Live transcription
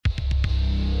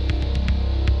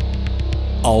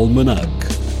Almanac.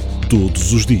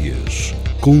 Todos os dias,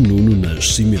 com Nuno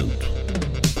Nascimento.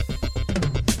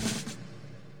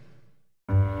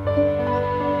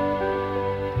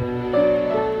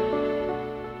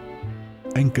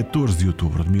 Em 14 de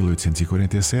outubro de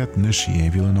 1847, nascia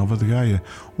em Vila Nova de Gaia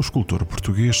o escultor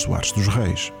português Soares dos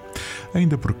Reis.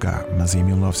 Ainda por cá, mas em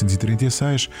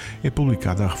 1936, é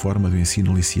publicada a reforma do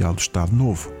ensino liceal do Estado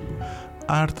Novo.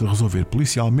 A arte de resolver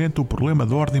policialmente o problema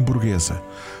da ordem burguesa,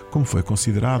 como foi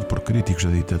considerado por críticos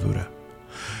da ditadura.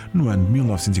 No ano de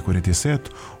 1947,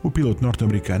 o piloto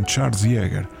norte-americano Charles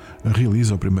Yeager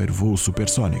realiza o primeiro voo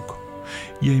supersónico.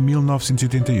 E em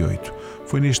 1988,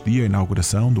 foi neste dia a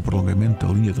inauguração do prolongamento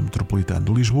da linha do metropolitano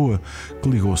de Lisboa, que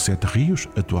ligou Sete Rios,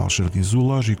 atual Jardim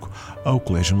Zoológico, ao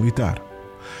Colégio Militar.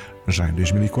 Já em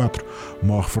 2004,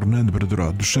 morre Fernando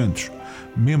Brederode dos Santos,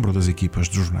 membro das equipas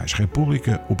dos jornais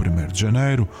República, o 1º de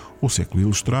Janeiro, o Século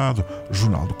Ilustrado,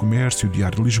 Jornal do Comércio,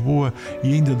 Diário de Lisboa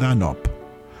e ainda da ANOP,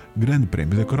 Grande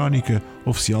Prémio da Crónica,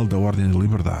 oficial da Ordem da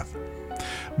Liberdade.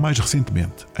 Mais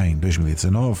recentemente, em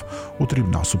 2019, o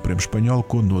Tribunal Supremo Espanhol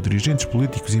condenou dirigentes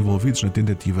políticos envolvidos na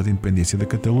tentativa de independência da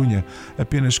Catalunha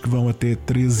apenas que vão até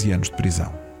 13 anos de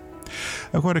prisão.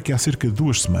 Agora que há cerca de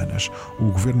 2 semanas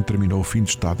o Governo terminou o fim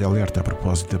de estado de alerta a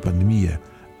propósito da pandemia,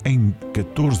 em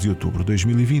 14 de outubro de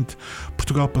 2020,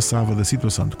 Portugal passava da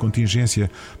situação de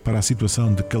contingência para a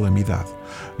situação de calamidade,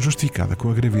 justificada com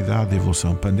a gravidade da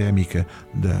evolução pandémica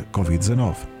da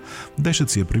Covid-19. Deixa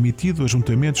de ser permitido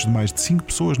ajuntamentos de mais de 5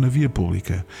 pessoas na via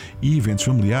pública e eventos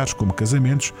familiares como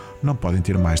casamentos não podem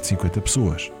ter mais de 50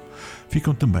 pessoas.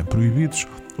 Ficam também proibidos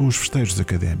os festejos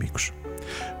académicos.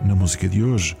 Na música de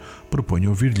hoje, proponho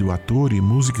ouvir-lhe o ator e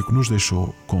músico que nos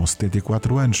deixou, com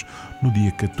 74 anos, no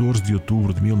dia 14 de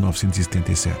outubro de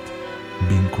 1977,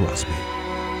 Bing Crosby.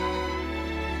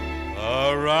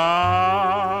 Around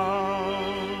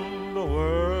the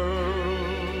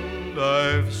world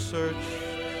I've searched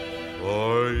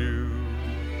for you.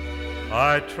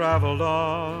 I traveled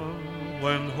on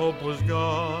when hope was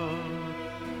gone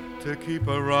to keep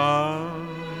a rendezvous.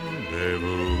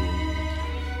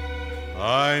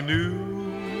 I knew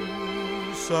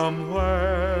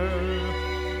somewhere,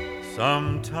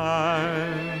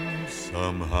 sometime,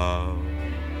 somehow,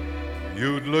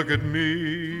 you'd look at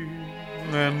me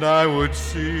and I would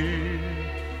see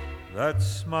that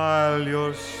smile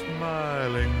you're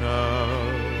smiling now.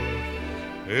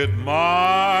 It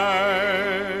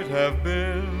might have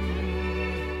been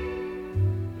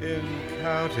in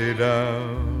County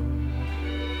Down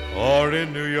or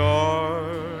in New York,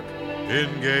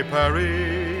 in gay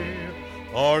Paris,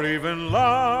 or even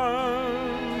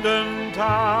London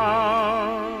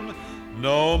town.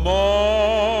 No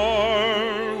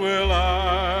more will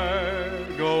I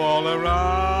go all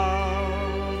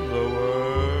around the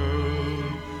world,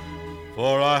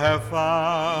 for I have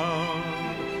found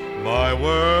my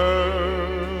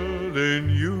world in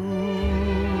you.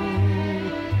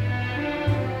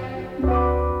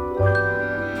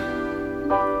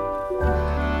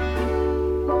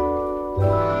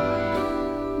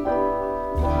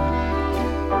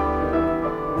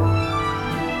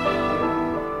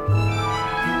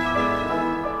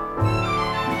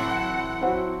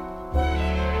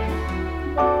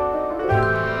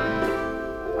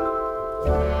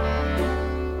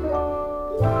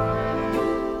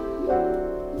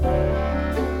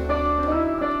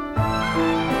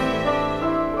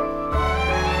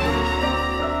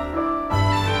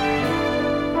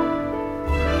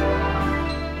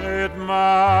 It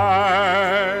might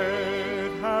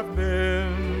have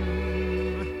been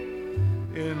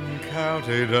in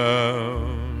County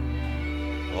Down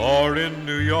or in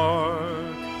New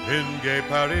York, in gay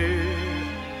Paris,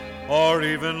 or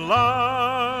even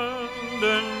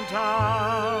London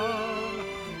town.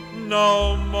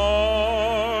 No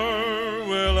more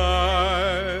will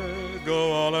I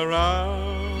go all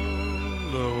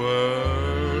around the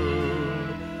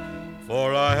world,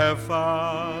 for I have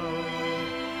found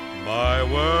my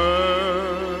world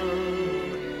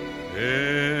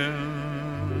in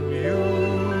you.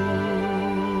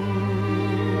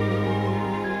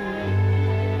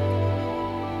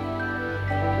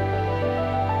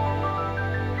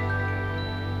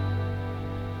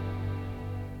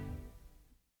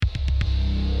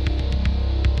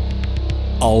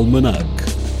 Almanac.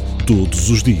 Todos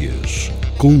os dias,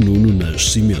 com Nuno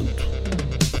Nascimento.